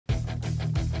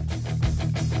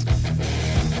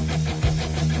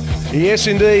Yes,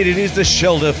 indeed. It is the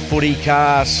Shelter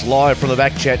FootyCast live from the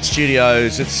BackChat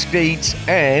Studios. It's Skeet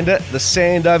and the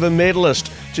Sandover medalist.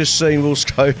 Just seen Will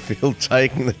Schofield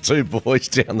taking the two boys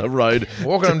down the road.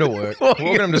 Walking them to work,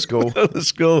 walking them to school. To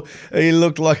school. He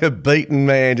looked like a beaten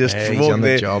man just he's walking on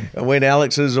there. the job. And when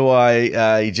Alex is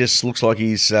away, he just looks like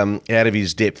he's out of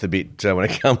his depth a bit when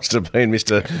it comes to being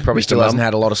Mr. Probably Mr. still hasn't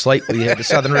had a lot of sleep. We had the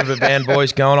Southern River Band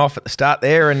boys going off at the start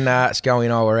there, and Scully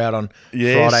and I were out on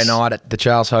Friday night at the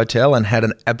Charles Hotel and had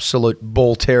an absolute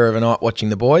ball terror of a night watching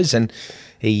the boys, and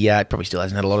he probably still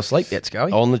hasn't had a lot of sleep yet,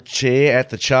 Scully. On the chair at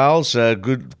the Charles,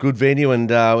 good venue, and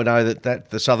we know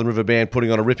that the Southern River Band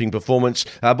putting on a ripping performance.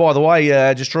 By the way,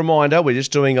 just a reminder, we're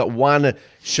just doing one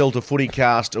Shelter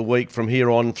FootyCast a week from here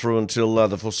on through until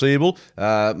the foreseeable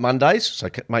Mondays, so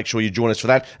make sure you join us for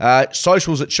that.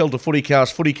 Socials at Shelter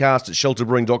FootyCast, FootyCast at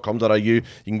shelterbrewing.com.au. You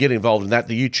can get involved in that.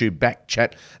 The YouTube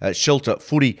BackChat Shelter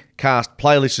FootyCast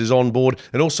playlist is on board,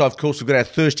 and also, of course, we've got our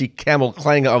Thirsty Camel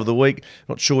Clanger of the week.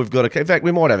 Not sure we've got in fact,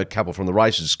 we might have a couple from the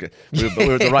races. We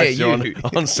were at the races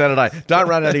on Saturday. Don't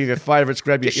run out of your favourites.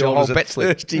 Grab your shoulders at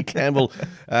Thirsty Camel.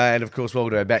 And, of course,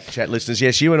 welcome to our BackChat listeners.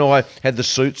 Yes, you and I had the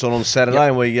suits on Saturday,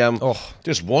 and we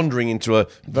just wandering into a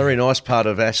very nice part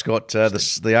of Ascot,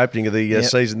 the opening of the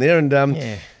season there. And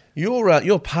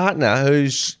your partner,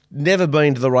 who's never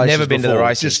been to the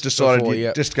races just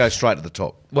decided just go straight to the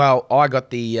top. Well, I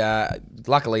got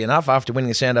luckily enough, after winning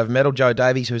the Sandover medal, Joe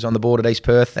Davies, who's on the board at East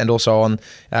Perth and also on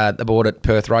the board at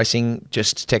Perth Racing,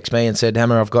 just texted me and said,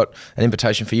 Hammer, I've got an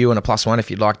invitation for you and a +1 if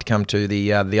you'd like to come to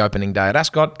the opening day at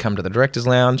Ascot, come to the Directors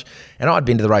Lounge. And I'd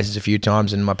been to the races a few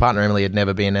times, and my partner Emily had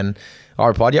never been, and I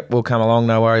replied, yep, we'll come along,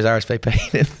 no worries,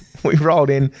 RSVP. And we rolled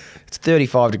in. It's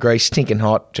 35 degrees, stinking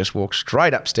hot. Just walk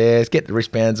straight upstairs, get the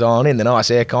wristbands on, in the nice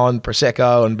aircon,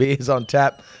 Prosecco and beers on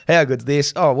tap. How good's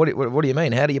this? Oh, what do you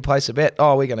mean? How do you place a bet?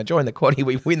 Oh, we're going to join the quaddie.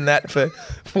 We win that for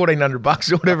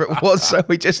 $1,400 or whatever it was. So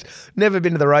we just never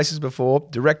been to the races before.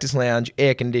 Directors Lounge,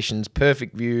 air conditions,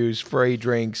 perfect views, free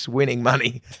drinks, winning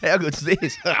money. How good's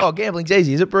this? Oh, gambling's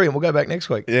easy. Is it brilliant? We'll go back next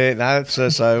week. Yeah, no,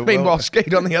 so Meanwhile,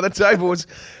 Skeet on the other table was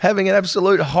having an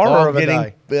absolute horror of a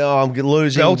day. I'm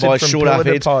losing Belted by from short pillar half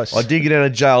to heads. post. I did get out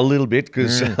of jail a little bit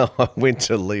because I went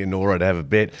to Leonora to have a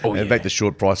bet. In fact, the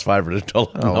short price favourite at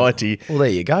 $1.90. Well, there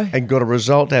you go. And got a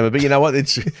result, Hammer. But you know what?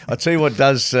 I tell you what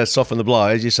does soften the blow,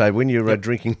 as you say, when you're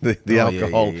drinking the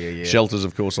alcohol, Shelters,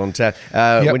 of course, on tap.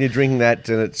 When you're drinking that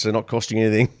and it's not costing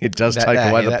anything, it does take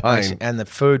away the pain. And the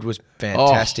food was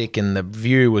fantastic, and the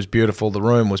view was beautiful. The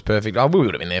room was perfect. We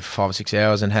would have been there for 5 or 6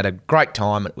 hours and had a great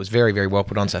time. It was very, very well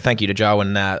put on. So thank you to Joe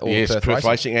and all Perth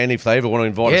Racing. And if they ever want to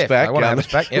invite us back, they want to have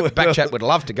us back. BackChat would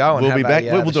love to go. And we'll be back.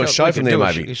 We'll do a show from there,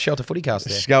 maybe. Shelter FootyCast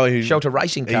there. Shelter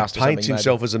Racing Cast. He paints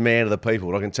himself as a man of the people.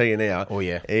 But I can tell you now. Oh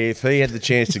yeah. If he had the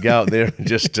chance to go up there and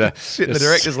just sit in the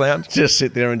Directors Lounge, just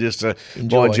sit there and just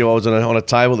mind you, I was on a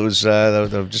table that was they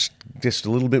were just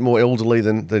a little bit more elderly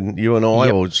than you and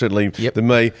I, or certainly than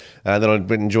me. Then I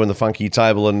went and joined the funky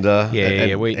table and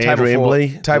Andrew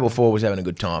Embley. Table 4 was having a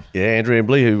good time. Yeah, Andrew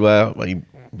Embley, who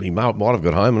he might have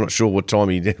got home. I'm not sure what time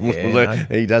he did.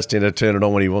 He does tend to turn it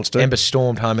on when he wants to. Ember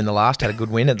stormed home in the last, had a good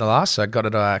win at the last, so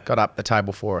got up the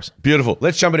table for us. Beautiful.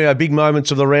 Let's jump into our big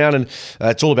moments of the round, and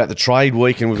it's all about the trade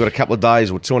week, and we've got a couple of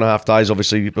days, or 2.5 days,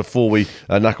 obviously, before we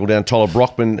knuckle down. Tyler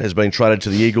Brockman has been traded to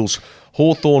the Eagles.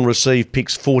 Hawthorn received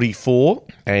picks 44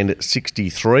 and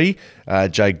 63.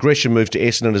 Jay Gresham moved to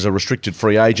Essendon as a restricted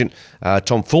free agent.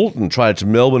 Tom Fulton traded to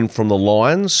Melbourne from the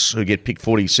Lions, who get pick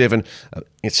 47,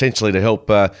 essentially to help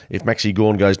if Maxi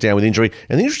Gawn goes down with injury.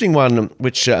 And the interesting one,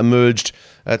 which emerged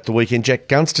at the weekend, Jack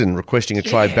Gunston requesting a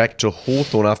trade back to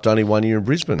Hawthorn after only 1 year in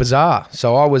Brisbane. Bizarre.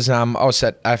 So I was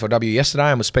at AFLW yesterday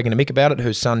and was speaking to Mick about it,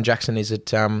 whose son Jackson is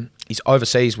at he's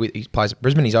overseas he plays at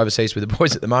Brisbane. He's overseas with the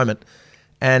boys at the moment.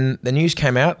 And the news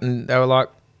came out, and they were like,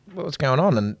 "What's going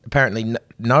on?" And apparently,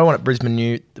 no one at Brisbane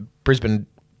knew. The Brisbane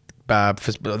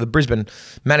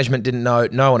management didn't know.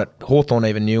 No one at Hawthorn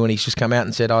even knew, and he's just come out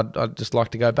and said, "I'd just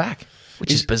like to go back,"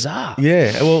 which is bizarre.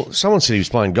 Yeah, well, someone said he was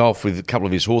playing golf with a couple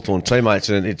of his Hawthorn teammates,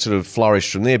 and it sort of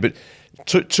flourished from there. But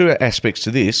two aspects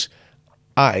to this: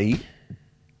 A,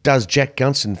 does Jack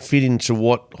Gunston fit into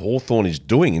what Hawthorn is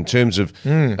doing in terms of...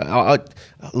 I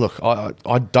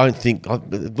don't think...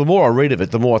 the more I read of it,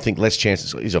 the more I think less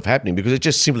chances is of happening, because it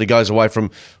just simply goes away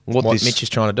from what Mitch is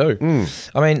trying to do.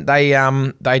 I mean,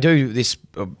 they do this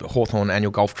Hawthorn annual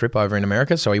golf trip over in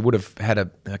America, so he would have had a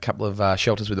couple of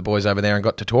shelters with the boys over there and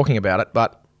got to talking about it.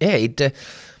 But, yeah,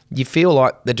 you feel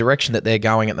like the direction that they're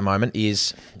going at the moment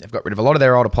is they've got rid of a lot of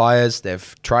their older players,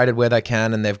 they've traded where they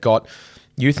can, and they've got...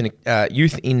 youth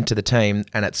into the team,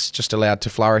 and it's just allowed to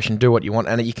flourish and do what you want.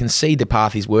 And you can see the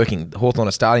path is working. Hawthorn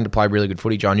are starting to play really good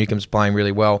footy. John Newcomb's playing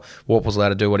really well. Warple's allowed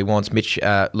to do what he wants. Mitch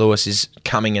Lewis is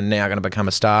coming and now going to become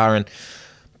a star. And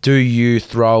do you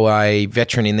throw a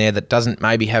veteran in there that doesn't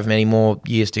maybe have many more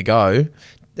years to go?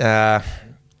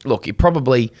 Look, you're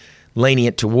probably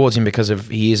lenient towards him because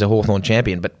he is a Hawthorn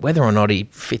champion, but whether or not he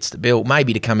fits the bill,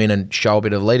 maybe to come in and show a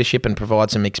bit of leadership and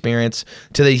provide some experience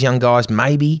to these young guys,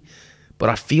 maybe. But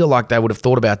I feel like they would have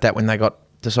thought about that when they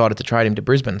decided to trade him to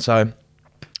Brisbane. So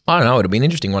I don't know. It'll be an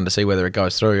interesting one to see whether it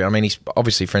goes through. I mean, he's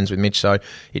obviously friends with Mitch, so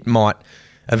it might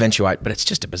eventuate, but it's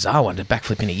just a bizarre one to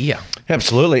backflip in a year.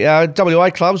 Absolutely.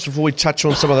 WA clubs, before we touch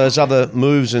on some of those other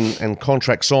moves and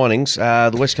contract signings,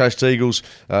 the West Coast Eagles,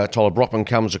 Tyler Brockman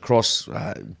comes across,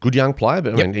 good young player,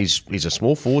 but I mean, he's a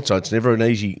small forward, so it's never an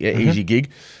easy gig.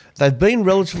 They've been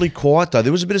relatively quiet, though.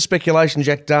 There was a bit of speculation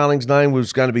Jack Darling's name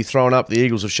was going to be thrown up. The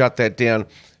Eagles have shut that down.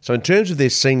 So in terms of their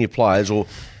senior players or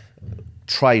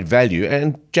trade value,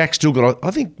 and Jack's still got,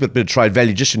 I think, a bit of trade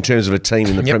value just in terms of a team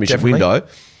in the premiership window.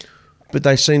 But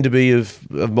they seem to be of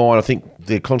mine. I think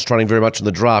they're concentrating very much on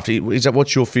the draft. Is that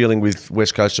what's your feeling with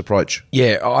West Coast's approach?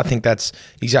 Yeah, I think that's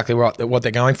exactly right, what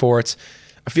they're going for.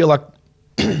 I feel like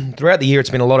throughout the year it's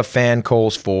been a lot of fan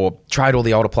calls for trade all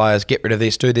the older players, get rid of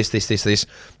this, do this.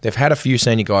 They've had a few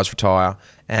senior guys retire,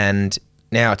 and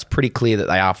now it's pretty clear that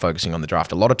they are focusing on the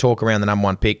draft. A lot of talk around the number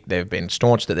one pick. They've been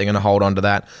staunch that they're going to hold on to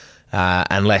that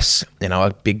unless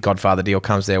a big Godfather deal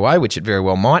comes their way, which it very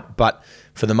well might. But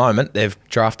for the moment, they've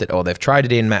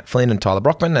traded in Matt Flynn and Tyler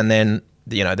Brockman, and then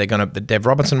the Dev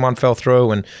Robinson one fell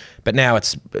through, but now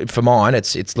it's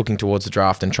looking towards the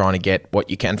draft and trying to get what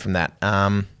you can from that.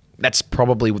 That's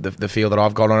probably the feel that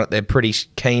I've got on it. They're pretty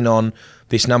keen on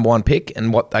this number one pick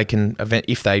and what they can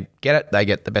if they get it, they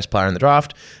get the best player in the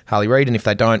draft, Harley Reid, and if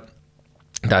they don't,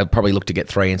 they'll probably look to get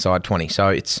 3 inside 20. So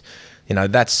it's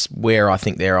that's where I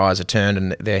think their eyes are turned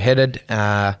and they're headed.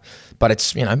 But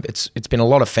it's been a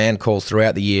lot of fan calls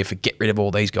throughout the year for get rid of all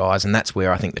these guys, and that's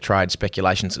where I think the trade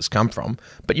speculations has come from.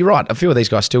 But you're right, a few of these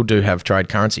guys still do have trade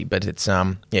currency, but it's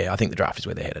I think the draft is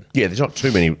where they're headed. Yeah, there's not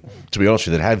too many, to be honest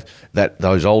with you, that have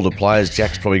those older players.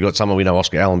 Jack's probably got someone, we know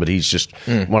Oscar Allen, but he's just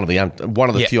one of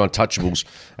the few untouchables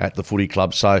at the footy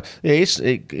club. So yeah,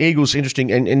 Eagles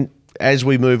interesting, and as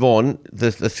we move on,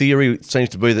 the theory seems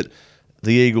to be that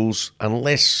the Eagles,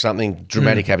 unless something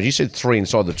dramatic happens, you said 3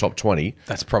 inside the top 20.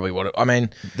 That's probably what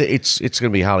it's going to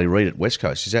be Harley Reid at West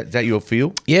Coast. Is that your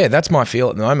feel? Yeah, that's my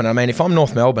feel at the moment. I mean, if I'm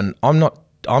North Melbourne, I'm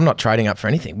not trading up for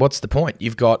anything. What's the point?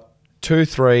 You've got 2,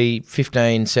 3,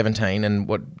 15, 17, and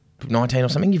 19 or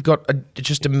something. You've got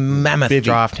just a mammoth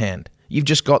draft hand. You've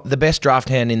just got the best draft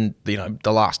hand in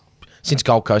the last since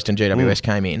Gold Coast and GWS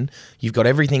came in. You've got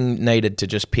everything needed to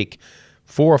just pick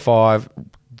 4 or 5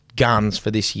 guns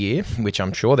for this year, which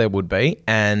I'm sure there would be,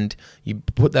 and you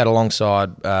put that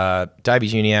alongside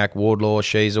Davies Uniacke, Wardlaw,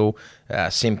 Sheasel,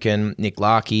 Simpkin, Nick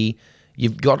Lachie.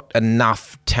 You've got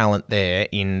enough talent there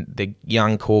in the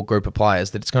young core group of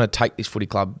players that it's going to take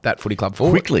that footy club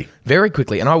forward very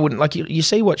quickly. And I wouldn't you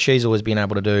see what Sheasel has been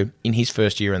able to do in his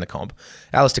first year in the comp.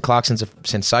 Alistair Clarkson's a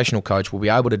sensational coach. Will be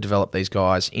able to develop these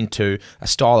guys into a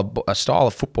style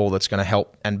of football that's going to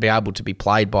help and be able to be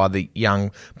played by the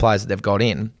young players that they've got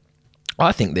in.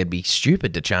 I think they'd be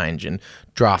stupid to change and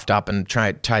draft up and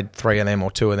trade 3 of them or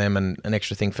 2 of them and an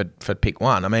extra thing for pick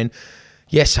 1. I mean,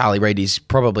 yes, Harley Reid is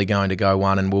probably going to go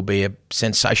 1 and will be a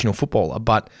sensational footballer,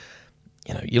 but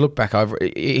you look back over,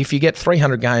 if you get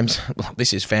 300 games, well,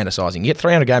 this is fantasising, you get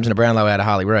 300 games in a Brownlow out of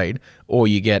Harley Reid, or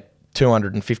you get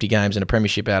 250 games in a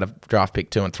premiership out of draft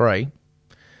pick 2 and 3,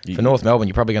 for North Melbourne,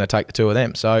 you're probably going to take the 2 of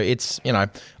them. So it's,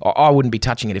 I wouldn't be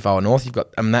touching it if I were North. You've got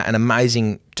an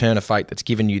amazing turn of fate that's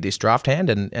given you this draft hand,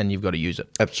 and you've got to use it.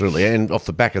 Absolutely. And off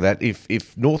the back of that,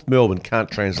 if North Melbourne can't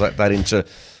translate that into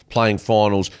playing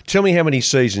finals, tell me how many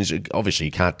seasons, obviously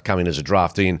you can't come in as a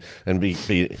draftee and be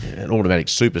an automatic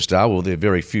superstar. Well, there are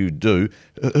very few do.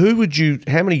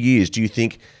 How many years do you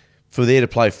think for there to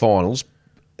play finals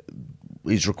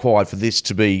is required for this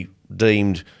to be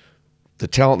deemed the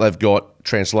talent they've got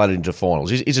translated into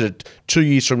finals? Is it 2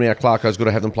 years from now Clarko's got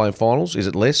to have them playing finals? Is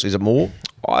it less? Is it more?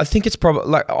 I think it's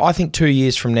probably, I think 2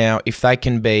 years from now, if they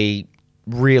can be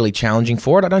really challenging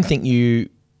for it, I don't think you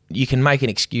can make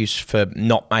an excuse for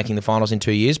not making the finals in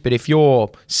 2 years. But if you're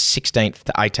 16th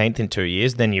to 18th in 2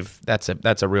 years, then that's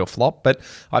a real flop. But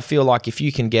I feel like if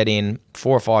you can get in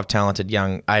 4 or 5 talented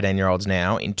young 18-year-olds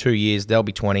now, in 2 years they'll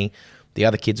be 20, the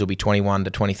other kids will be 21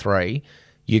 to 23.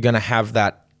 You're going to have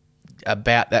that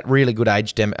about that really good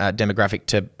age demographic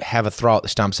to have a throw at the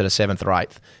stumps at a 7th or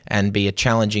 8th and be a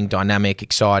challenging, dynamic,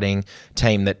 exciting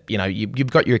team that,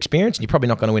 you've got your experience and you're probably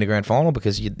not going to win a grand final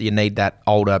because you need that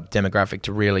older demographic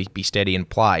to really be steady and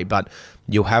play. But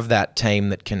you'll have that team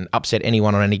that can upset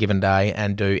anyone on any given day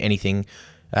and do anything,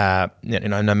 no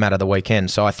matter the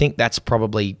weekend. So I think that's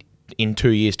probably in 2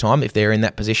 years' time, if they're in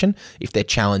that position, if they're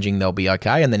challenging, they'll be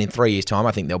okay. And then in 3 years' time,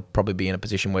 I think they'll probably be in a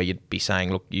position where you'd be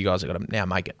saying, look, you guys have got to now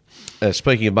make it.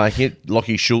 Speaking of making it,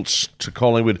 Lachie Schultz to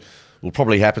Collingwood will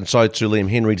probably happen. So to Liam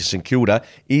Henry to St Kilda.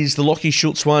 Is the Lachie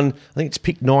Schultz one, I think it's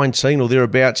pick 19 or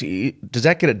thereabouts, does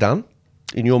that get it done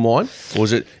in your mind? Or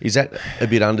is that a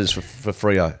bit unders for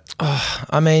Freo? Oh,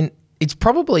 I mean, it's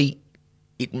probably...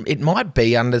 It might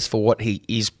be unders for what he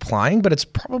is playing, but it's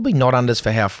probably not unders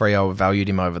for how Freo have valued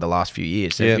him over the last few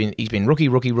years. So he's been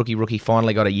rookie,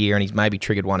 finally got a year, and he's maybe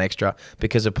triggered one extra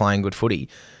because of playing good footy.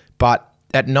 But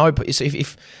at no,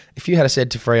 if you had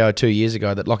said to Freo 2 years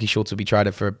ago that Lachie Schultz would be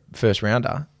traded for a first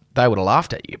rounder, they would have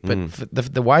laughed at you. But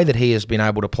the way that he has been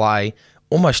able to play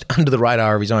almost under the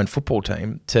radar of his own football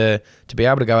team to be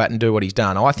able to go out and do what he's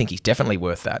done, I think he's definitely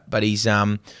worth that. But he's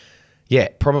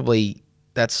probably.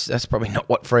 That's probably not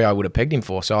what Freo would have pegged him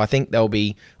for. So I think they'll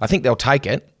take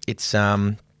it. It's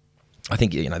I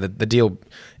think the deal,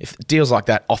 if deals like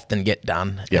that often get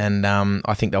done, and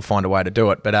I think they'll find a way to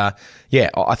do it. But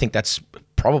I think that's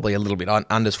probably a little bit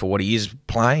unders for what he is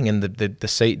playing and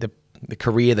the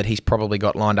career that he's probably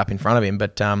got lined up in front of him.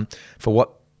 But for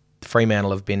what Fremantle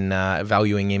have been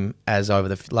valuing him as over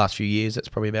the last few years, that's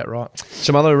probably about right.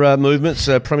 Some other movements.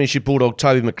 Premiership Bulldog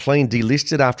Toby McLean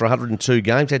delisted after 102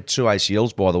 games. Had 2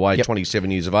 ACLs, by the way, 27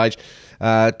 years of age.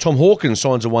 Tom Hawkins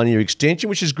signs a 1-year extension,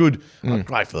 which is good.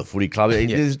 Great for the footy club.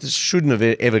 He shouldn't have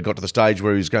ever got to the stage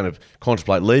where he was going to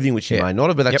contemplate leaving, which he may not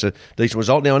have, but that's a decent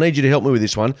result. Now, I need you to help me with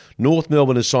this one. North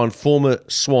Melbourne has signed former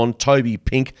Swan Toby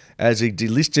Pink as a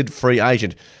delisted free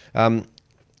agent.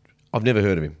 I've never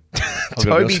heard of him.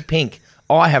 Toby Pink.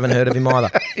 I haven't heard of him either.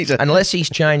 Unless he's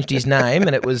changed his name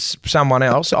and it was someone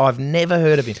else, I've never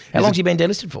heard of him. How long's he been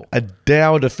delisted for? A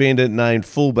Dow defender named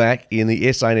fullback in the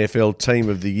SANFL Team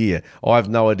of the Year. I have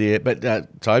no idea, but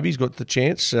Toby's got the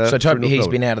chance. So Toby, he's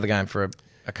been out of the game for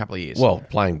a couple of years. Well,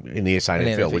 playing in the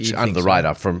SANFL, which is under the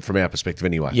radar from our perspective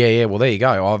anyway. Yeah. Well, there you go.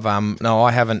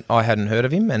 I hadn't heard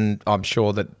of him, and I'm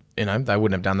sure that they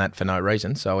wouldn't have done that for no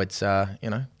reason. So it's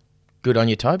good on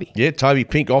you, Toby. Yeah, Toby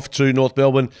Pink off to North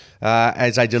Melbourne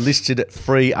as a delisted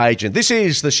free agent. This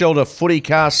is the Shelter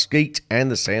FootyCast, Skeet and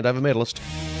the Sandover medalist.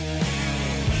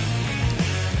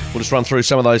 We'll just run through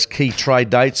some of those key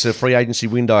trade dates. The free agency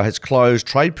window has closed.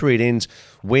 Trade period ends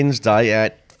Wednesday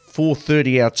at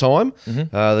 4:30 our time.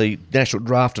 The national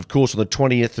draft, of course, on the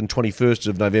 20th and 21st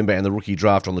of November, and the rookie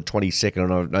draft on the 22nd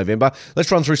of November.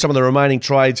 Let's run through some of the remaining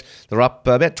trades. They're up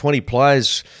about 20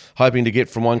 players hoping to get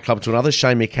from one club to another.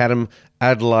 Shane McAdam,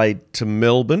 Adelaide to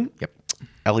Melbourne.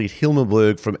 Elliot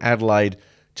Hilmenberg from Adelaide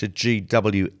to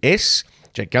GWS.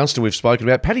 Jack Gunston we've spoken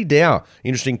about. Paddy Dow,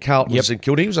 interesting, Carlton to St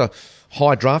Kilda. He was a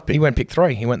high draft pick. He went pick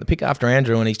 3. He went the pick after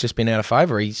Andrew, and he's just been out of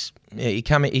favour. He's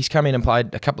come in and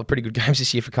played a couple of pretty good games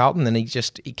this year for Carlton, and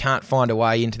he can't find a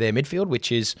way into their midfield,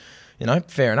 which is,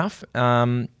 fair enough.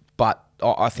 But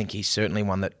I think he's certainly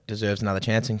one that deserves another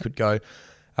chance and could go.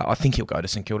 I think he'll go to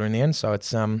St Kilda in the end. So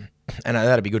it's and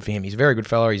that'd be good for him. He's a very good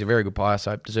fella. He's a very good player,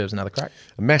 so deserves another crack.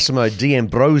 Massimo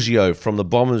D'Ambrosio from the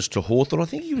Bombers to Hawthorn. I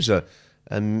think he was a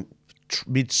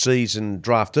mid-season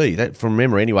draftee, that from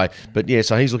memory anyway. But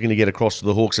so he's looking to get across to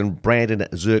the Hawks, and Brandon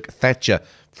Zirk-Thatcher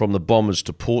from the Bombers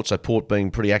to Port. So Port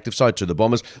being pretty active, so to the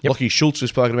Bombers. Lachie Schultz, we've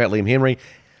spoken about, Liam Henry.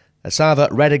 Asava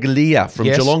Radaglia from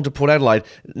Geelong to Port Adelaide.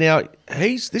 Now,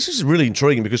 this is really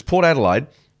intriguing because Port Adelaide,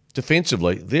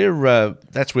 defensively,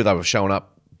 that's where they were showing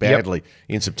up badly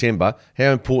in September.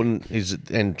 How important is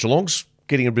it? And Geelong's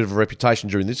getting a bit of a reputation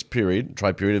during this trade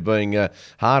period, of being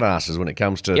hard asses when it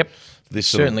comes to this.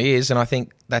 Certainly is, and I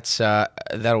think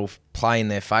that'll play in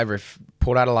their favour if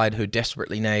Port Adelaide, who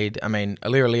desperately need,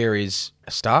 Alira is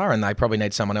a star, and they probably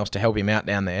need someone else to help him out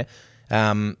down there.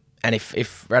 And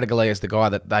if Radaglia is the guy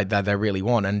that they really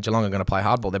want, and Geelong are going to play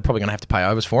hardball, they're probably going to have to pay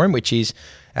overs for him, which is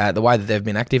the way that they've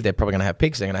been active. They're probably going to have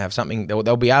picks. They're going to have something.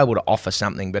 They'll be able to offer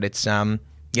something, but it's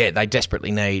they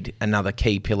desperately need another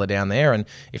key pillar down there. And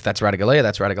if that's Radaglia,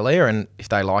 that's Radaglia. And if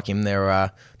they like him,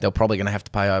 they're probably going to have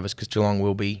to pay overs because Geelong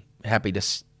will be happy to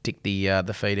stick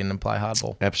the feet in and play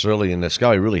hardball. Absolutely, and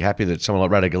Scully really happy that someone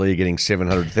like Radaglia getting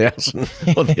 700,000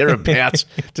 or thereabouts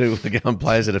to go and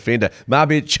play as a defender.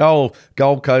 Marbit Chol,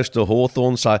 Gold Coast to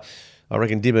Hawthorn, so I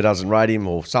reckon Dibber doesn't rate him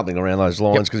or something around those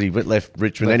lines because he left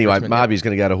Richmond. Anyway, Marby's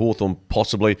going to go to Hawthorn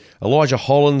possibly. Elijah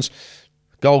Hollins,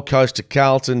 Gold Coast to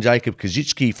Carlton, Jacob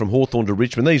Kazicki from Hawthorn to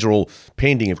Richmond. These are all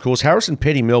pending, of course. Harrison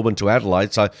Petty, Melbourne to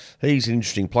Adelaide. So he's an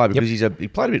interesting player because he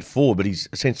played a bit forward, but he's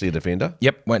essentially a defender.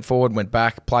 Yep, went forward, went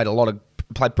back, played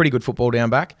pretty good football down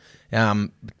back.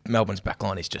 Melbourne's back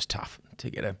line is just tough to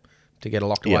get a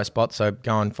locked away spot, so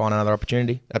go and find another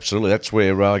opportunity. Absolutely. That's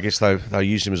where I guess they'll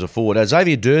use him as a forward.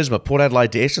 Xavier Dersma, Port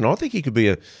Adelaide to Essendon. I think he could be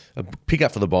a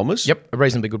pick-up for the Bombers. Yep, a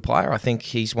reasonably good player. I think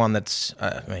he's one that's,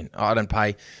 I don't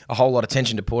pay a whole lot of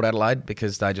attention to Port Adelaide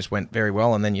because they just went very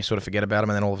well and then you sort of forget about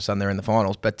them and then all of a sudden they're in the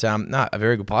finals. But no, a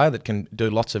very good player that can do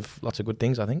lots of good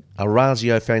things, I think.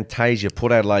 Orazio Fantasia,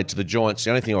 Port Adelaide to the Giants. The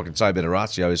only thing I can say about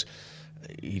Orazio is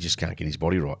he just can't get his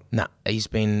body right. No, he's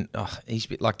been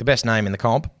like the best name in the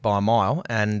comp by a mile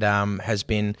and has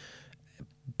been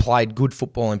played good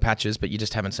football in patches, but you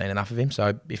just haven't seen enough of him.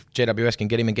 So if GWS can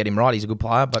get him and get him right, he's a good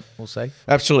player, but we'll see.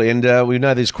 Absolutely, and we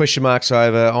know there's question marks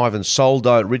over Ivan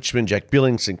Soldo at Richmond, Jack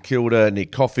Billings, St Kilda,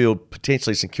 Nick Caulfield,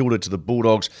 potentially St Kilda to the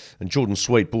Bulldogs, and Jordan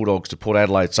Sweet, Bulldogs to Port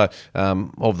Adelaide. So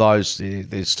of those,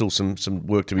 there's still some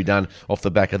work to be done off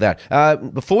the back of that.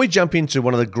 Before we jump into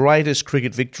one of the greatest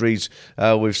cricket victories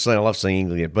we've seen, I love seeing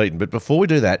England get beaten, but before we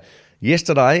do that,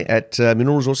 yesterday at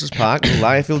Mineral Resources Park,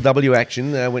 AFLW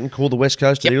action, went and called the West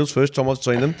Coast Eagles. First time I've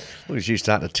seen them. Look at you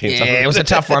starting to tense up. Yeah, it was a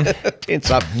tough one.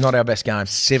 Tense up. Not our best game.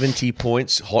 70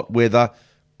 points, hot weather,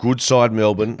 good side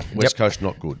Melbourne, West Coast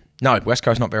not good. No, West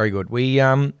Coast not very good. We,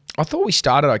 I thought we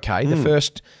started okay. The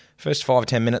first 5 or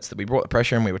 10 minutes that we brought the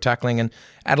pressure and we were tackling, and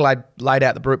Adelaide laid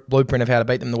out the blueprint of how to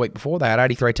beat them the week before. They had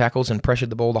 83 tackles and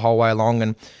pressured the ball the whole way along,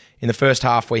 and in the first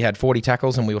half, we had 40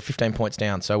 tackles and we were 15 points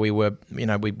down. So we were,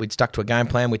 we'd stuck to a game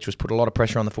plan, which was put a lot of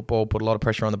pressure on the football, put a lot of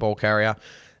pressure on the ball carrier,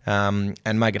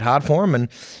 and make it hard for them. And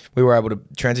we were able to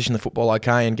transition the football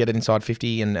okay and get it inside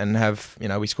 50 and have,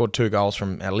 we scored 2 goals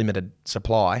from our limited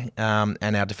supply.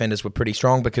 And our defenders were pretty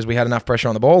strong because we had enough pressure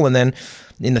on the ball. And then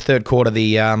in the third quarter,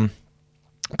 the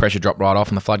pressure dropped right off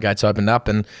and the floodgates opened up,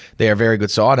 and they're a very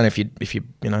good side, and if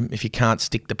you can't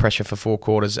stick the pressure for 4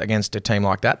 quarters against a team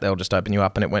like that, they'll just open you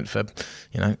up. And it went for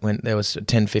when there was a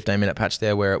 10-15 minute patch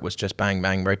there where it was just bang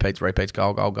bang, repeats,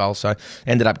 goal, so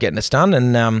ended up getting us done,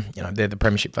 and they're the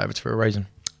premiership favourites for a reason.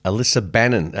 Alyssa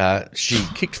Bannon, she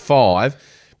kicked 5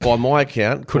 by my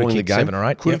account. Could have kicked 7 or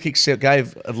 8. Could have kicked 7,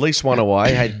 gave at least 1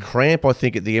 away, had cramp I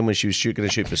think at the end when she was going to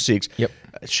shoot for 6. Yep.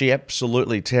 She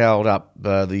absolutely towed up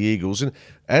the Eagles, and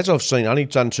as I've seen, only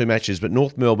done 2 matches, but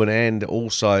North Melbourne and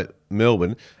also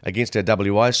Melbourne against our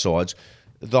WA sides,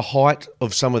 the height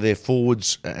of some of their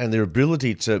forwards and their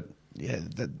ability to,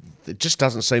 it just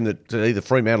doesn't seem that either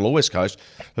Fremantle or West Coast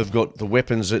have got the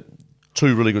weapons that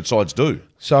 2 really good sides do.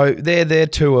 So they're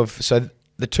 2 of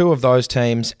the 2 of those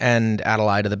teams and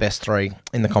Adelaide are the best 3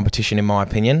 in the competition, in my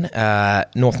opinion.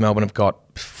 North Melbourne have got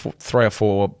 3 or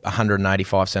 4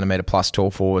 185 centimetre plus tall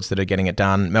forwards that are getting it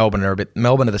done. Melbourne are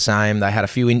the same. They had a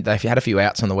few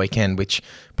outs on the weekend, which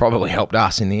probably helped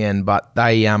us in the end. But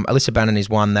Alyssa Bannon is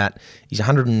one that is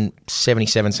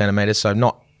 177 centimetres, so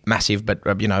not massive, but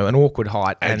an awkward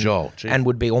height, agile, and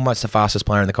would be almost the fastest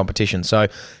player in the competition. So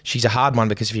she's a hard one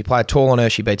because if you play a tall on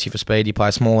her, she beats you for speed. You play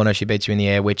a small on her, she beats you in the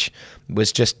air, which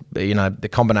was just the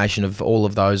combination of all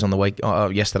of those on the week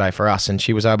yesterday for us. And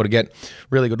she was able to get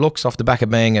really good looks off the back of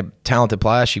being a talented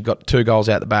player. She got 2 goals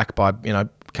out the back by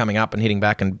coming up and hitting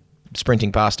back and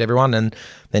sprinting past everyone, and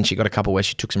then she got a couple where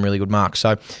she took some really good marks.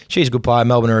 So she's a good player.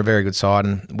 Melbourne are a very good side,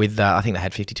 and with I think they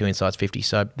had 52 insides 50,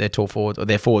 so their tall forwards, or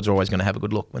their forwards are always going to have a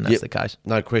good look when that's the case.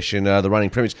 No question, the running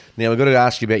premiers. Now we've got to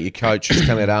ask you about your coach who's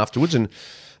come out afterwards and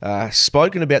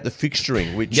spoken about the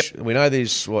fixturing, which we know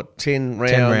there's 10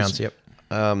 rounds. 10 rounds, yep.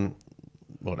 How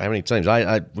many teams?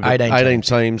 18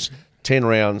 teams, 10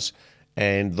 rounds,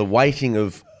 and the weighting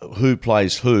of who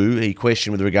plays who, he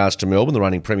questioned with regards to Melbourne, the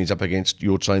running premiers up against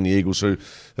your team, the Eagles, who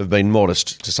have been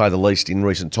modest, to say the least, in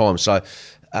recent times. So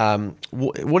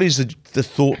what is the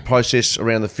thought process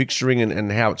around the fixturing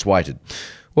and how it's weighted?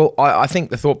 Well, I think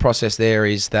the thought process there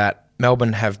is that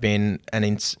Melbourne have been an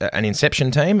inception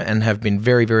team and have been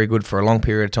very, very good for a long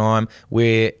period of time.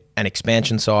 We're an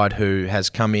expansion side who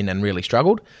has come in and really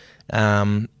struggled.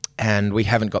 And we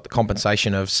haven't got the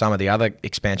compensation of some of the other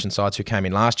expansion sides who came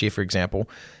in last year, for example.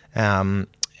 And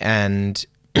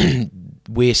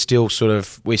we're still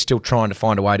trying to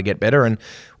find a way to get better. And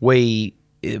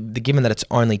given that it's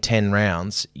only 10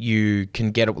 rounds, you can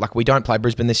get, like, we don't play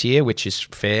Brisbane this year, which is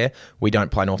fair. We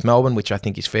don't play North Melbourne, which I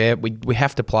think is fair. We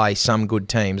have to play some good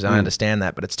teams. I understand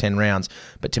that, but it's 10 rounds.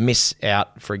 But to miss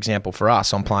out, for example, for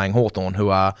us on playing Hawthorn, who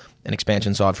are an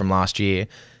expansion side from last year,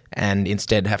 and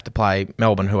instead have to play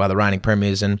Melbourne, who are the reigning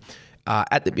premiers, and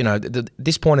at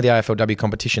this point of the AFLW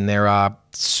competition,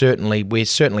 we're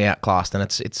certainly outclassed,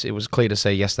 and it was clear to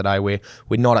see yesterday we're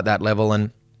not at that level,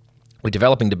 and we're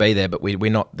developing to be there, but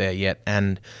we're not there yet.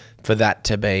 And for that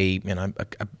to be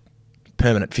a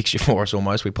permanent fixture for us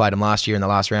almost. We played them last year in the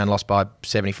last round, lost by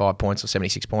 75 points or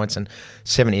 76 points, and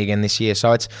 70 again this year.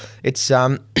 So it's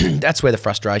that's where the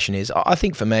frustration is. I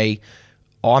think for me,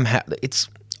 I'm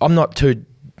not too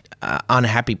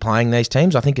unhappy playing these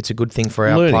teams. I think it's a good thing for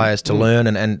our players to learn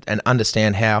and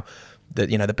understand how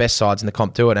the best sides in the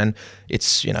comp do it. And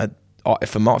it's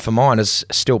for mine as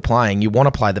still playing, you want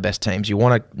to play the best teams. You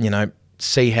want to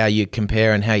see how you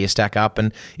compare and how you stack up.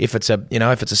 And if it's a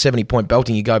 70-point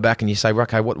belting, you go back and you say,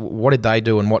 okay, what did they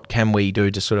do and what can we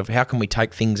do to sort of, how can we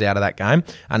take things out of that game?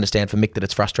 Understand for Mick that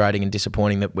it's frustrating and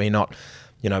disappointing that we're not,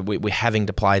 we're having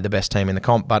to play the best team in the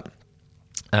comp, but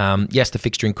yes, the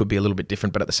fixturing could be a little bit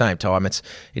different, but at the same time, it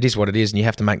is what it is, and you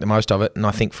have to make the most of it. And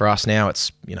I think for us now,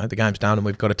 it's the game's done, and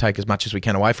we've got to take as much as we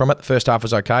can away from it. The first half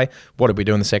was okay. What did we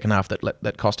do in the second half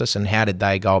that cost us, and how did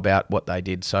they go about what they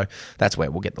did? So that's where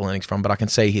we'll get the learnings from. But I can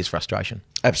see his frustration.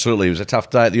 Absolutely, it was a tough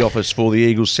day at the office for the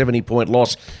Eagles. 70-point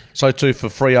loss. So too for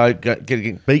Freo,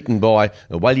 getting beaten by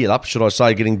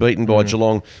getting beaten by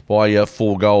Geelong by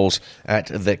 4 goals at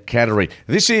the Cattery.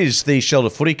 This is the Shelter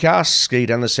FootyCast. Skeet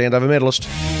and the Sandover medalist.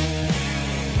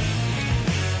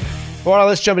 All right,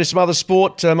 let's jump into some other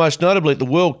sport, most notably at the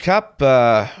World Cup.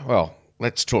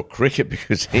 Let's talk cricket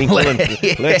because England.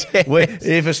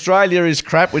 If Australia is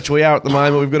crap, which we are at the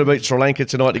moment, we've got to beat Sri Lanka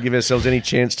tonight to give ourselves any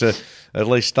chance to at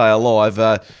least stay alive.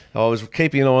 I was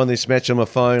keeping an eye on this match on my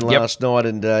phone last night,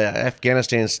 and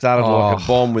Afghanistan started like a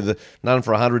bomb with none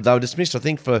for 100. They were dismissed, I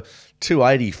think, for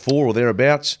 284 or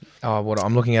thereabouts. Oh,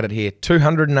 I'm looking at it here,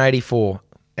 284.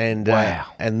 And wow.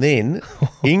 And then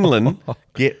England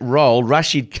get rolled.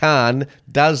 Rashid Khan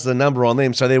does the number on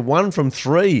them. So they're 1 from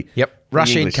 3. Yep.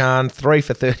 Rashid Khan, 3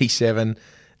 for 37.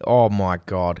 Oh, my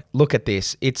God. Look at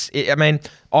this.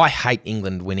 I hate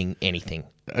England winning anything.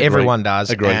 Agreed. Everyone does.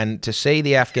 Agreed. And to see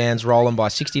the Afghans rolling by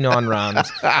 69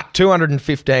 runs,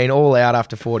 215 all out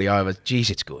after 40 overs, geez,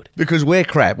 it's good. Because we're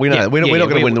crap. We know we're not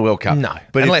going to win the World Cup. No,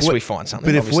 but unless we find something.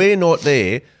 But obviously, if we're not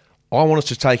there, I want us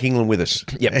to take England with us.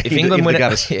 Yep. If England win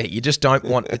it, you just don't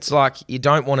want. It's like you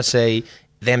don't want to see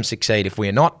them succeed if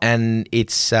we're not, and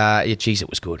it's geez, it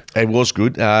was good. It was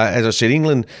good. As I said,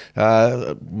 England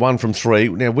 1 from 3.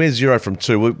 Now we're 0 from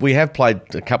 2. We have played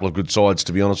a couple of good sides,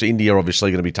 to be honest. India obviously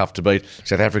going to be tough to beat.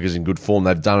 South Africa's in good form.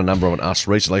 They've done a number on us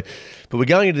recently. But we're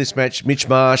going into this match, Mitch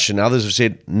Marsh and others have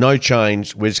said, no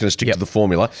change, we're just going to stick to the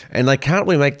formula. And they can't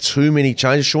really make too many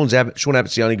changes. Sean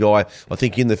Abbott's the only guy, I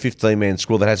think, in the 15-man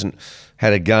squad that hasn't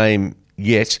had a game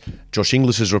yet. Josh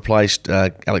Inglis has replaced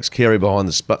Alex Carey behind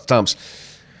the stumps.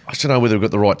 I don't know whether we've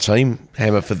got the right team,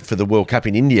 Hammer, for the World Cup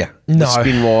in India. No.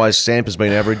 Spin-wise, Sampa's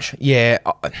been average. Yeah,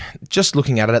 just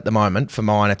looking at it at the moment, for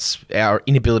mine, it's our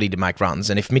inability to make runs.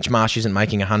 And if Mitch Marsh isn't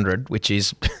making 100, which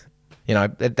is...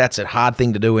 that's a hard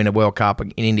thing to do in a World Cup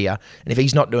in India. And if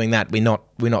he's not doing that, we're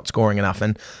not scoring enough.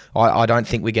 And I don't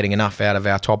think we're getting enough out of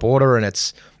our top order. And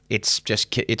it's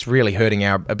really hurting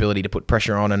our ability to put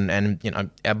pressure on. And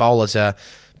our bowlers are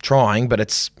trying, but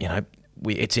it's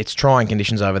trying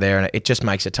conditions over there, and it just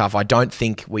makes it tough. I don't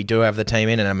think we do have the team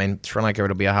in, and Sri Lanka,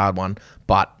 it'll be a hard one.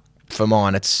 But for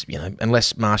mine, it's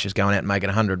unless Marsh is going out and making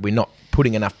 100, we're not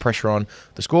putting enough pressure on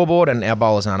the scoreboard, and our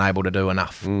bowlers aren't able to do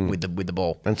enough with the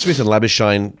ball. And Smith and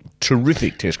Labuschagne,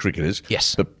 terrific Test cricketers,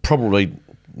 yes, but probably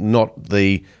not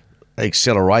the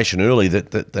acceleration early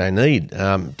that they need.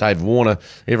 Dave Warner,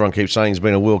 everyone keeps saying he's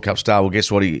been a World Cup star. Well,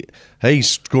 guess what? He's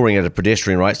scoring at a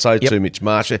pedestrian rate. So too Mitch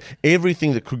Marsh.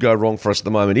 Everything that could go wrong for us at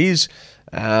the moment is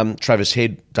Travis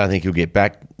Head. Don't think he'll get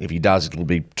back. If he does, it'll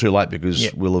be too late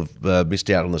because we'll have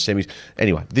missed out on the semis.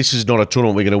 Anyway, this is not a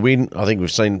tournament we're going to win. I think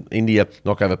we've seen India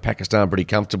knock over Pakistan pretty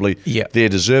comfortably. They're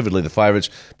deservedly the favourites.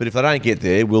 But if they don't get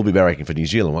there, we'll be barracking for New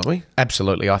Zealand, won't we?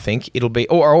 Absolutely, I think it'll be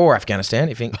or Afghanistan.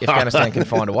 If Afghanistan can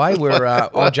find a way,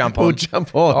 I'll jump on.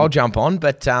 I'll jump on.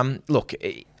 But look,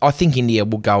 I think India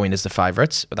will go in as the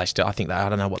favourites, but I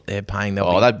don't know what they're paying.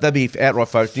 They'll be outright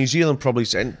favourites. New Zealand probably,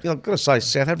 and I've got to say,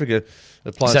 South Africa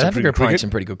are playing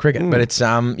some pretty good cricket. But it's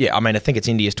I think it's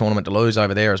India's tournament to lose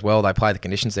over there as well. They play the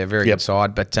conditions; they're a very good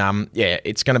side. But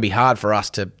it's going to be hard for us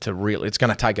to really. It's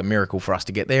going to take a miracle for us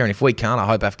to get there, and if we can't, I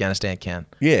hope Afghanistan can.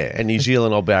 Yeah, and New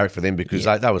Zealand, I'll barrack for them because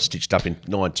they were stitched up in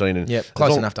 19 and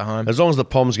close enough to home. As long as the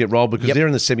Poms get rolled, because they're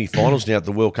in the semi-finals now at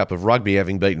the World Cup of Rugby,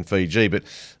 having beaten Fiji. But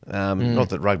not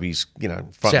that rugby's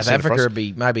front South Africa would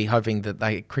be maybe hoping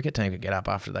that cricket team could get up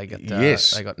after they get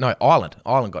Ireland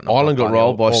got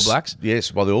rolled by All Blacks.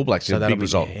 yes, by the All Blacks in a big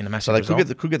result. In a massive so they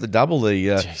result. could get the double,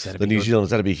 the New Zealanders.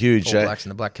 That'd be huge. All Blacks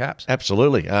and the Black Caps.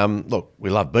 Absolutely. Look, we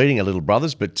love beating our little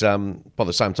brothers, but by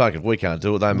the same token, if we can't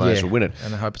do it, they may as well win it.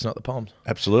 And I hope it's not the Poms.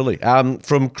 Absolutely.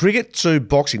 From cricket to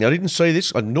boxing. Now, I didn't see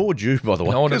this, nor did you, by the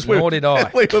way. Nor did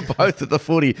I. We were both at the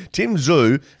footy. Tim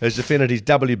Zhu has defended his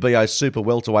WBO Super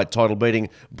Welterweight title, beating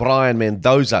Brian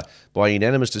Mendoza by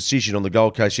unanimous decision on the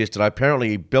Gold Coast yesterday. Apparently,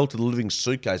 he belted the living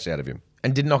suitcase out of him.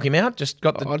 And didn't knock him out? Just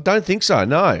got the... I don't think so,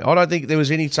 no. I don't think there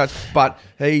was any such... But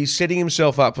he's setting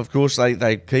himself up. Of course,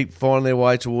 they keep finding their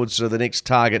way towards the next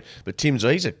target. But Tim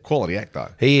Zhu, he's a quality act, though.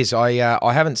 He is. I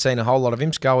haven't seen a whole lot of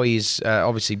him. Scully's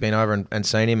obviously been over and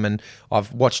seen him, and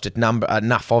I've watched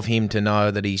enough of him to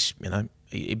know that he's,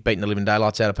 he's beating the living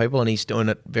daylights out of people, and he's doing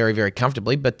it very, very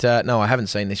comfortably. But no, I haven't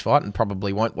seen this fight, and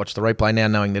probably won't watch the replay now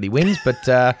knowing that he wins. But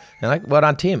well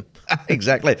done, Tim.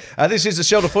 Exactly. This is the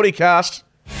Shelter FootyCast.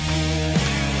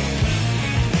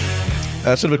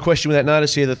 Sort of a question without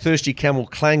notice here. The Thirsty Camel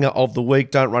clanger of the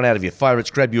week. Don't run out of your favourites.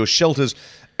 Grab your shelters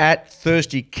at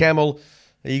Thirsty Camel.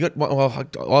 You got. Well,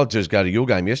 I'll just go to your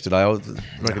game yesterday. I reckon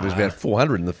there was about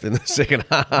 400 in the second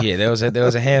half. Yeah, there was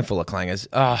a handful of clangers.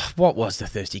 What was the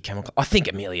Thirsty Camel? I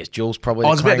think Amelia's Jules probably.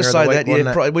 I was about to say that.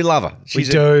 Yeah, we love her. We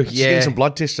do. She's getting some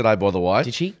blood tests today, by the way.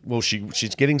 Did she? Well,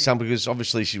 she's getting some because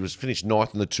obviously she was finished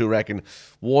ninth in the Toorak and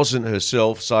wasn't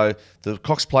herself. So the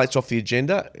Cox Plate's off the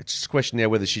agenda. It's just a question now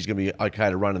whether she's going to be okay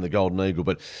to run in the Golden Eagle.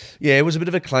 But yeah, it was a bit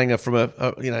of a clanger from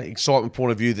a excitement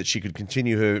point of view that she could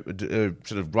continue her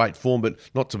sort of great form, but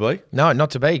not to be. No, not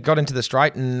to be. Got into the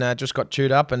straight and just got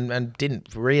chewed up and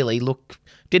didn't really look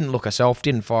herself,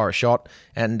 didn't fire a shot,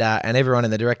 and everyone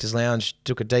in the director's lounge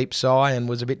took a deep sigh and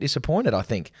was a bit disappointed, I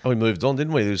think. Oh, we moved on,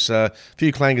 didn't we? There's a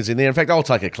few clangers in there. In fact, I'll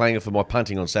take a clanger for my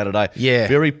punting on Saturday. Yeah.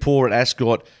 Very poor at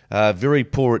Ascot, very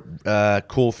poor at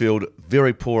Caulfield,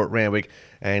 very poor at Randwick.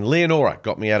 And Leonora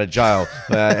got me out of jail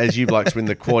as you blokes win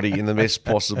the quaddie in the best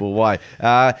possible way.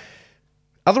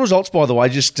 Other results, by the way,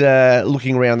 just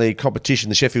looking around the competition,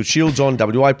 the Sheffield Shield's on,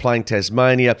 WA playing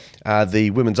Tasmania.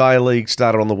 The Women's A-League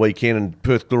started on the weekend and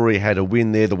Perth Glory had a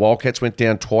win there. The Wildcats went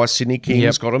down twice. Sydney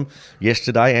Kings got them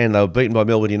yesterday and they were beaten by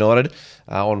Melbourne United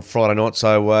on Friday night.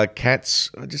 So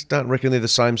Cats, I just don't reckon they're the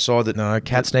same side. No,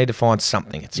 Cats need to find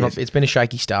something. It's been a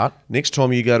shaky start. Next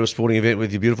time you go to a sporting event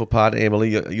with your beautiful partner, Emily,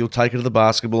 you'll take her to the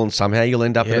basketball and somehow you'll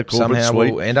end up in a corporate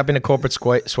suite. We'll end up in a corporate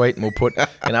suite and we'll put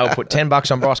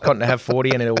 $10 on Bryce Cotton to have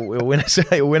 40 and it'll win us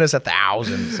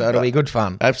 1,000. So it'll be good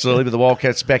fun. Absolutely. But the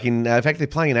Wildcats back in fact, they're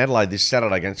playing in Adelaide this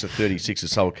Saturday against the 36ers,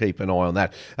 so we'll keep an eye on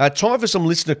that. Time for some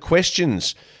listener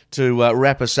questions to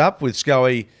wrap us up with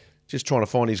Scully just trying to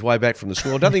find his way back from the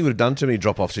school. I don't think he would have done too many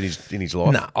drop-offs in his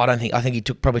life. No, I don't think. I think he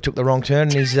probably took the wrong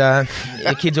turn, and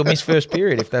the kids will miss first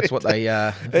period if that's what they're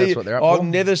up for. I've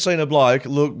never seen a bloke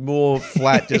look more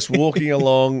flat, just walking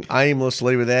along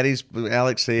aimlessly without his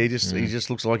Alex here. He just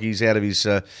looks like he's out of his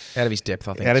depth.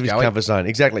 I think out of his comfort zone.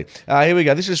 Exactly. Here we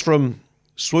go. This is from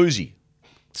Swoozy.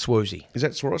 Swoozy. Is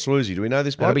that right? Swoozy. Do we know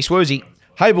this bloke? That'll be Swoozy.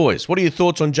 Hey boys, what are your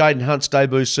thoughts on Jaden Hunt's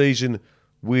debut season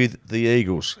with the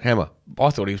Eagles? Hammer. I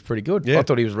thought he was pretty good. Yeah. I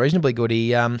thought he was reasonably good.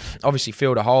 He obviously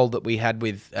filled a hole that we had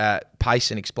with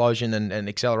pace and explosion and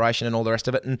acceleration and all the rest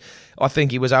of it. And I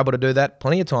think he was able to do that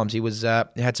plenty of times. He was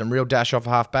had some real dash off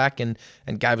half back and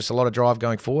gave us a lot of drive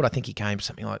going forward. I think he came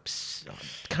something like, I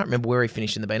can't remember where he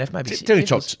finished in the BNF. Maybe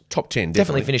top 10.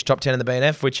 Definitely finished top 10 in the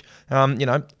BNF, which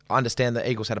I understand the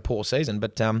Eagles had a poor season,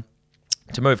 but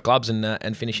to move clubs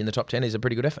and finish in the top 10 is a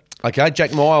pretty good effort. Okay,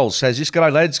 Jack Miles says, this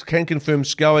g'day lads, can confirm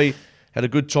Scully had a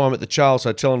good time at the Charles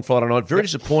Hotel on Friday night. Very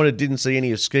disappointed, didn't see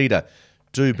any of Skeeter.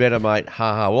 Do better, mate.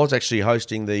 Ha ha. Well, I was actually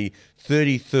hosting the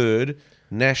 33rd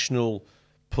National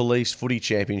Police Footy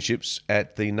Championships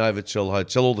at the Novotel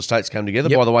Hotel. All the states come together.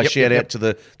 By the way, shout out to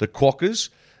the Quackers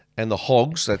and the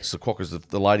Hogs. That's the Quackers,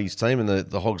 the ladies' team, and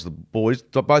the Hogs, the boys.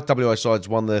 Both WA sides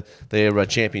won their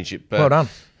championship. Well done.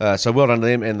 So well done to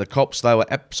them. And the Cops, they were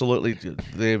absolutely,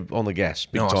 they're on the gas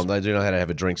big time. They do know how to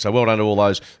have a drink. So well done to all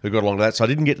those who got along to that. So I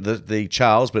didn't get to the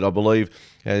Charles, but I believe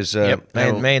as... me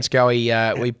and Scully,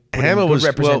 we put in good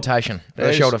representation.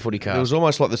 Shelter FootyCast. It was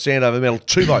almost like the Sandover medal.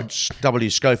 2 votes, W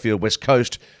Schofield, West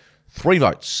Coast. 3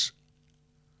 votes,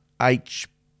 H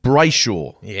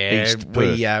Brayshaw. Yeah, East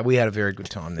we had a very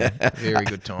good time there. Very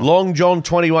good time. Long John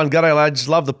 21, g'day lads,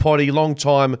 love the potty, long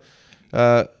time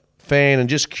fan, and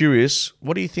just curious,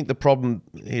 what do you think the problem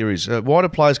here is? Why do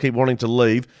players keep wanting to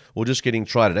leave or just getting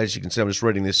traded? As you can see, I'm just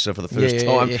reading this for the first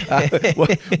time.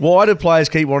 Yeah. Why do players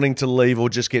keep wanting to leave or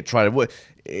just get traded?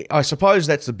 I suppose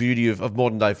that's the beauty of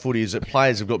modern day footy, is that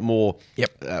players have got more,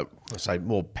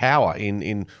 more power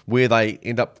in where they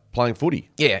end up playing footy.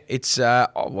 Yeah, it's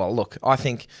well, look, I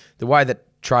think the way that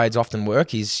trades often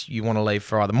work is you want to leave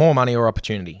for either more money or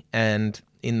opportunity. And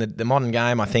in the modern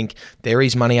game, I think there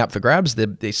is money up for grabs. The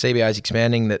CBA is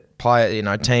expanding,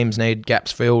 that teams need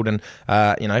gaps filled, and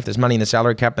if there's money in the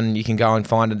salary cap and you can go and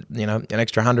find an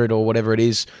extra 100 or whatever it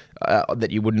is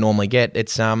that you wouldn't normally get.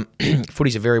 It's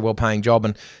footy's a very well paying job,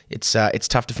 and it's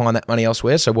tough to find that money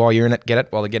elsewhere. So while you're in it, get it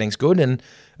while the getting's good, and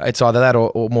it's either that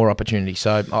or more opportunity.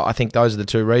 So I think those are the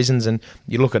two reasons. And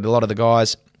you look at a lot of the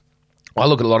guys. I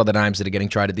look at a lot of the names that are getting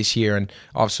traded this year, and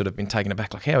I've sort of been taken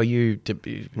aback. Like, how are you?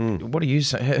 What are you?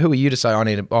 Who are you to say I want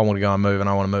to go and move and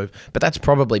I want to move? But that's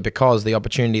probably because the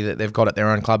opportunity that they've got at their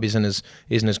own club isn't as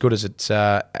good as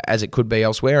it could be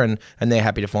elsewhere, and they're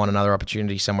happy to find another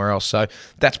opportunity somewhere else. So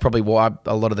that's probably why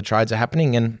a lot of the trades are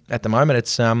happening. And at the moment,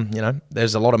 it's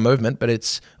there's a lot of movement, but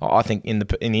it's, I think, in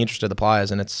the interest of the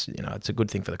players, and it's a good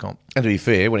thing for the comp. And to be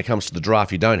fair, when it comes to the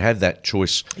draft, you don't have that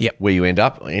choice where you end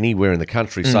up anywhere in the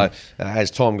country. So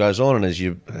as time goes on and as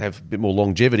you have a bit more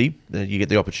longevity, you get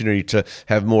the opportunity to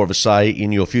have more of a say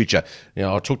in your future.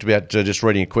 I talked about just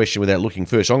reading a question without looking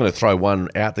first. So I'm going to throw one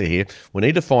out there here. We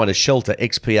need to find a Shelter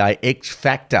XPA X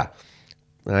Factor,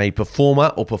 a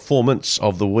performer or performance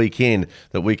of the weekend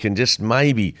that we can just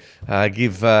maybe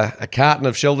give a carton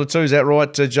of Shelter to. Is that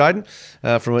right, Jaden?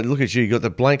 From a look at you, you've got the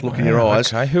blank look in your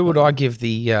eyes. Okay, who would I give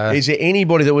the... Is there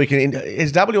anybody that we can...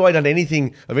 Has WA done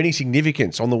anything of any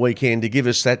significance on the weekend to give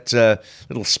us that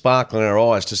little sparkle in our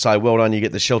eyes to say, well done, you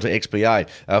get the Shelter XPA?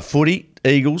 Footy,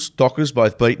 Eagles, Dockers,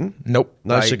 both beaten. Nope.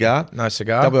 No cigar. No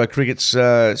cigar. WA Cricket's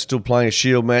still playing a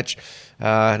shield match.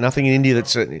 Nothing in India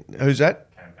that's... who's that?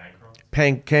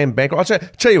 Cam Bankroll. I'll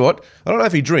tell you what, I don't know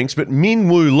if he drinks, but Min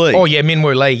Woo Lee. Oh, yeah, Min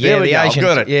Woo Lee. Yeah, the Asians. I've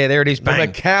got it. Yeah, there it is. Bang. The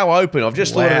Macau Open. I've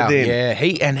just thought of it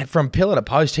then. Yeah, and from pillar to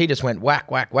post, he just went whack,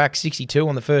 whack, whack. 62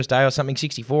 on the first day or something,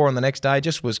 64 on the next day.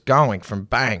 Just was going from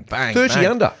bang, bang, 30 bang.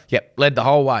 under. Yep, led the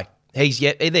whole way. There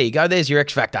you go. There's your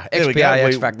X Factor. XPA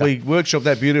X Factor. We workshop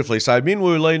that beautifully. So Min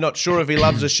Woo Lee, not sure if he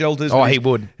loves the Shelters. Oh, he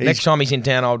would. Next time he's in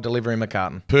town, I'll deliver him a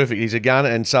carton. Perfect. He's a gunner,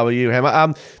 and so are you,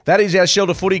 Hammer. That is our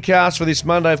Shelter Footycast for this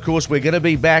Monday. Of course, we're going to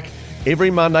be back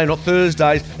every Monday, not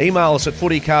Thursdays. Email us at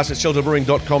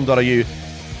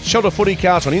footycast@shelterbrewing.com.au. Shelter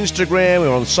Footycast on Instagram.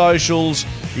 We're on socials.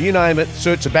 You name it.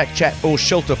 Search the BackChat or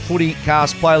Shelter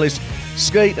Footycast playlist.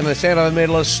 Skeet and the Sandover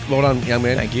medalist. Well done, young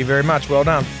man. Thank you very much. Well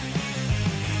done.